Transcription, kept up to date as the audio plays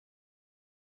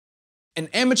An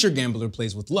amateur gambler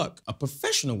plays with luck. A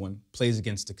professional one plays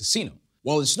against a casino.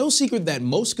 While it's no secret that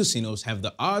most casinos have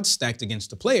the odds stacked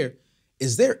against a player,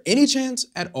 is there any chance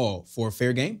at all for a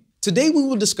fair game? Today we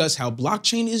will discuss how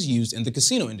blockchain is used in the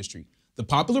casino industry, the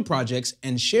popular projects,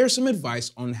 and share some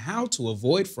advice on how to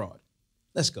avoid fraud.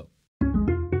 Let's go.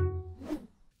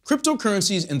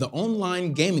 Cryptocurrencies in the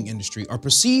online gaming industry are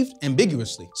perceived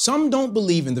ambiguously. Some don't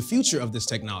believe in the future of this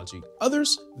technology.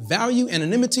 Others value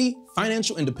anonymity,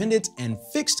 financial independence, and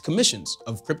fixed commissions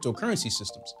of cryptocurrency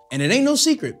systems. And it ain't no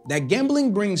secret that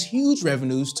gambling brings huge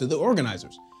revenues to the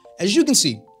organizers. As you can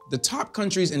see, the top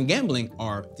countries in gambling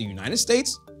are the United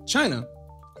States, China,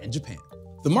 and Japan.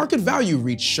 The market value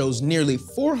reach shows nearly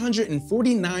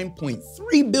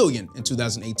 $449.3 billion in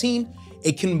 2018,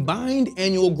 a combined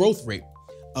annual growth rate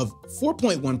of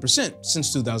 4.1%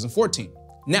 since 2014.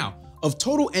 Now, of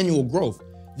total annual growth,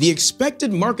 the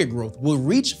expected market growth will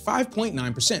reach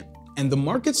 5.9%, and the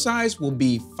market size will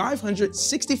be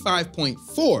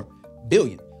 $565.4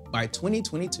 billion by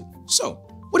 2022. So,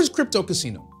 what is crypto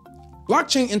casino?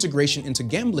 Blockchain integration into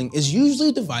gambling is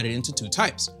usually divided into two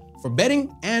types, for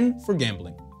betting and for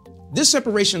gambling. This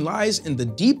separation lies in the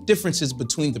deep differences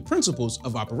between the principles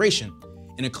of operation.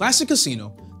 In a classic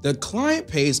casino, the client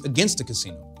pays against the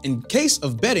casino. In case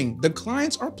of betting, the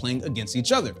clients are playing against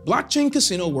each other. Blockchain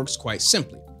casino works quite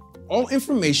simply. All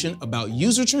information about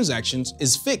user transactions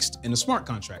is fixed in a smart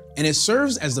contract, and it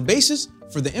serves as the basis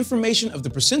for the information of the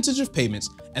percentage of payments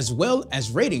as well as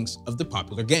ratings of the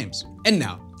popular games. And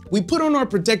now, we put on our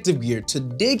protective gear to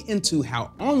dig into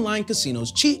how online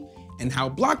casinos cheat and how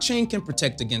blockchain can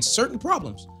protect against certain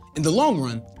problems. In the long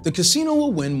run, the casino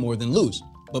will win more than lose,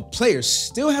 but players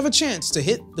still have a chance to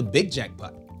hit the big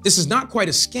jackpot. This is not quite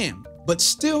a scam, but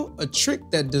still a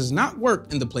trick that does not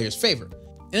work in the player's favor.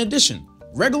 In addition,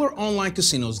 regular online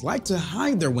casinos like to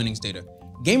hide their winnings data,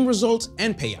 game results,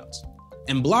 and payouts.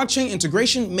 And blockchain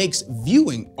integration makes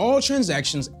viewing all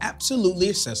transactions absolutely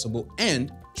accessible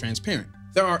and transparent.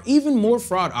 There are even more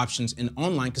fraud options in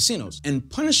online casinos, and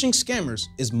punishing scammers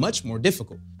is much more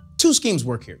difficult. Two schemes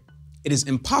work here. It is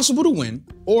impossible to win,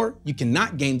 or you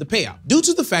cannot gain the payout. Due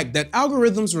to the fact that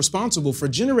algorithms responsible for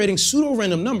generating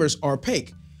pseudo-random numbers are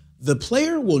opaque, the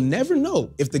player will never know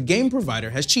if the game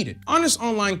provider has cheated. Honest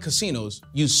online casinos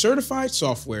use certified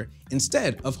software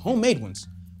instead of homemade ones,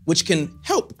 which can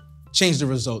help change the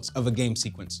results of a game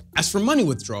sequence. As for money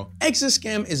withdrawal, exit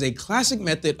scam is a classic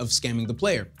method of scamming the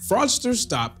player. Fraudsters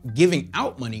stop giving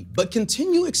out money, but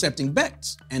continue accepting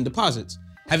bets and deposits.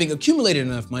 Having accumulated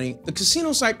enough money, the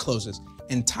casino site closes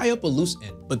and tie up a loose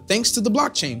end. But thanks to the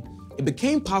blockchain, it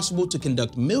became possible to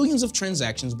conduct millions of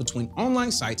transactions between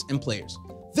online sites and players.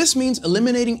 This means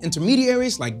eliminating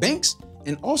intermediaries like banks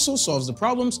and also solves the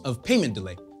problems of payment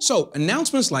delay. So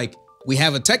announcements like, "We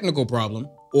have a technical problem,"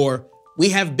 or "We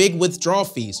have big withdrawal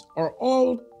fees," are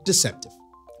all deceptive.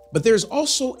 But there's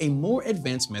also a more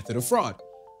advanced method of fraud: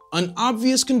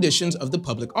 unobvious conditions of the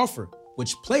public offer,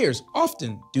 which players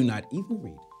often do not even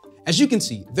read. As you can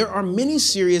see, there are many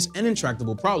serious and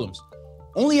intractable problems,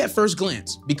 only at first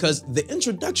glance, because the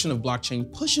introduction of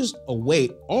blockchain pushes away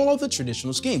all the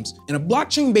traditional schemes. In a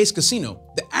blockchain-based casino,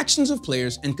 the actions of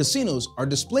players and casinos are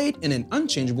displayed in an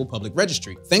unchangeable public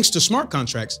registry. Thanks to smart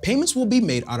contracts, payments will be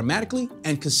made automatically,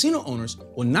 and casino owners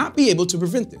will not be able to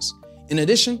prevent this. In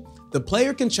addition, the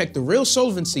player can check the real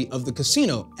solvency of the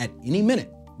casino at any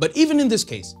minute. But even in this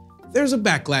case, there's a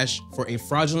backlash for a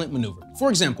fraudulent maneuver. For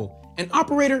example, an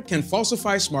operator can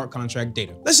falsify smart contract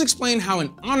data. Let's explain how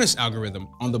an honest algorithm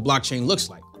on the blockchain looks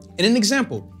like. In an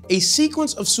example, a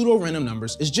sequence of pseudo-random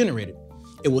numbers is generated.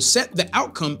 It will set the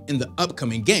outcome in the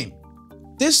upcoming game.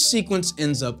 This sequence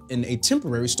ends up in a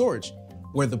temporary storage,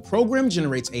 where the program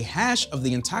generates a hash of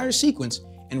the entire sequence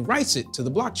and writes it to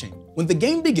the blockchain. When the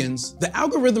game begins, the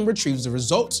algorithm retrieves the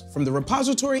results from the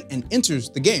repository and enters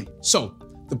the game. So,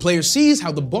 the player sees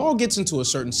how the ball gets into a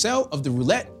certain cell of the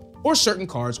roulette or certain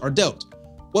cards are dealt.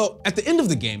 Well, at the end of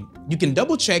the game, you can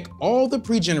double check all the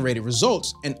pre-generated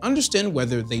results and understand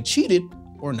whether they cheated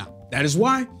or not. That is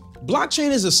why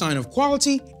blockchain is a sign of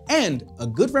quality and a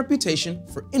good reputation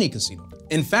for any casino.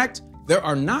 In fact, there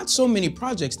are not so many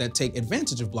projects that take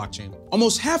advantage of blockchain.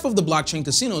 Almost half of the blockchain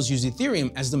casinos use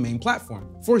Ethereum as the main platform.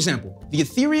 For example, the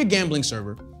Etheria gambling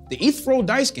server, the ETHEROLL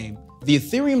dice game, the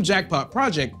Ethereum Jackpot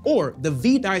project, or the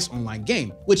V-Dice online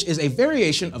game, which is a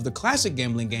variation of the classic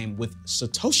gambling game with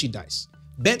Satoshi dice.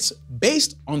 Bets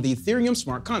based on the Ethereum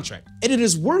smart contract. And it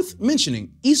is worth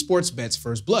mentioning esports bets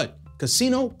First Blood,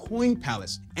 Casino Coin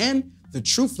Palace, and the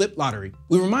True Flip Lottery.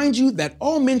 We remind you that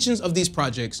all mentions of these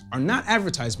projects are not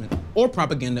advertisement or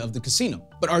propaganda of the casino,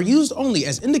 but are used only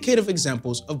as indicative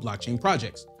examples of blockchain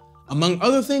projects. Among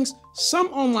other things, some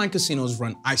online casinos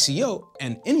run ICO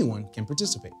and anyone can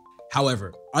participate.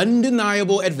 However,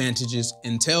 undeniable advantages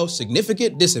entail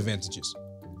significant disadvantages,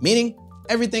 meaning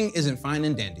everything isn't fine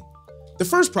and dandy. The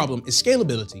first problem is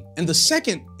scalability, and the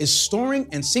second is storing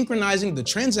and synchronizing the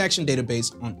transaction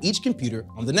database on each computer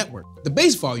on the network. The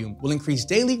base volume will increase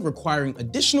daily, requiring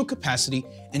additional capacity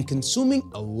and consuming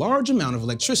a large amount of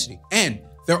electricity. And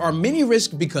there are many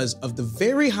risks because of the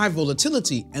very high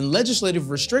volatility and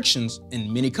legislative restrictions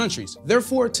in many countries.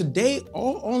 Therefore, today,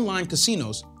 all online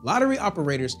casinos, lottery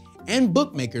operators, and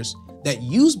bookmakers that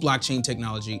use blockchain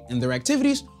technology in their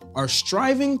activities are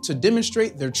striving to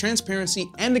demonstrate their transparency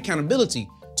and accountability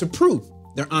to prove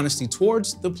their honesty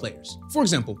towards the players. For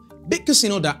example,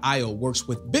 BitCasino.io works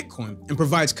with Bitcoin and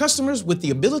provides customers with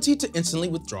the ability to instantly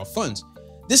withdraw funds.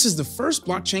 This is the first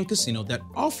blockchain casino that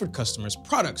offered customers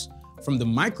products from the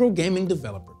micro gaming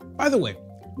developer. By the way,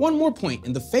 one more point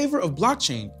in the favor of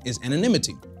blockchain is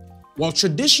anonymity. While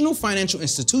traditional financial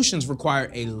institutions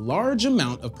require a large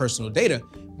amount of personal data,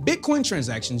 Bitcoin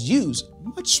transactions use a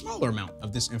much smaller amount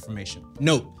of this information.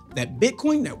 Note that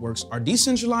Bitcoin networks are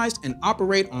decentralized and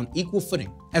operate on equal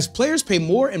footing. As players pay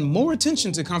more and more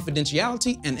attention to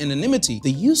confidentiality and anonymity,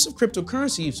 the use of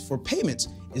cryptocurrencies for payments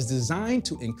is designed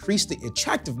to increase the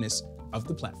attractiveness of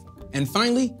the platform. And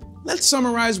finally, let's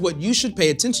summarize what you should pay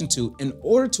attention to in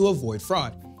order to avoid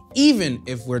fraud, even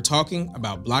if we're talking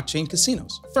about blockchain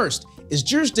casinos. First is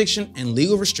jurisdiction and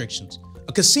legal restrictions.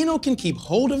 A casino can keep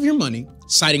hold of your money,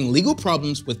 citing legal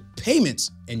problems with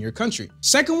payments in your country.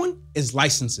 Second one is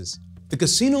licenses. The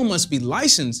casino must be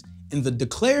licensed in the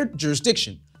declared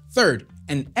jurisdiction. Third,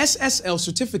 an SSL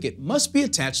certificate must be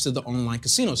attached to the online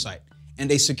casino site, and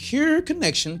a secure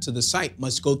connection to the site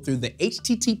must go through the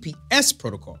HTTPS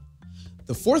protocol.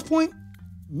 The fourth point,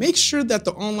 make sure that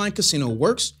the online casino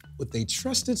works with a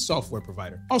trusted software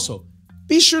provider. Also,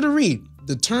 be sure to read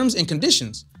the terms and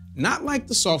conditions, not like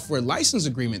the software license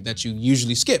agreement that you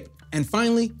usually skip. And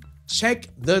finally, check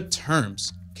the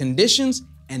terms, conditions,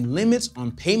 and limits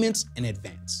on payments in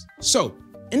advance. So,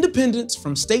 independence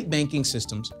from state banking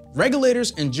systems,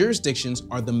 regulators, and jurisdictions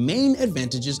are the main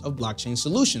advantages of blockchain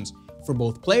solutions for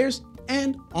both players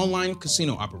and online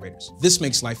casino operators. This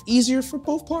makes life easier for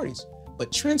both parties,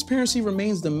 but transparency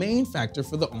remains the main factor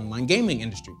for the online gaming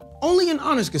industry. Only an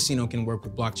honest casino can work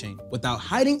with blockchain without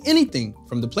hiding anything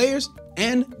from the players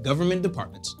and government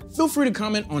departments. Feel free to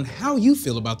comment on how you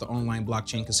feel about the online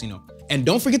blockchain casino. And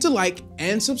don't forget to like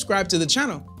and subscribe to the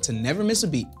channel to never miss a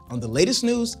beat on the latest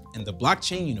news in the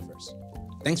blockchain universe.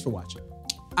 Thanks for watching.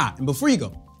 And before you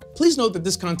go, please note that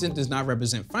this content does not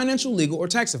represent financial, legal, or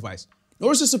tax advice,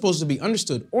 nor is it supposed to be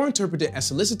understood or interpreted as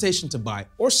solicitation to buy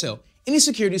or sell any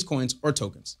securities, coins, or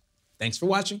tokens. Thanks for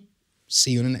watching.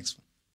 See you in the next one.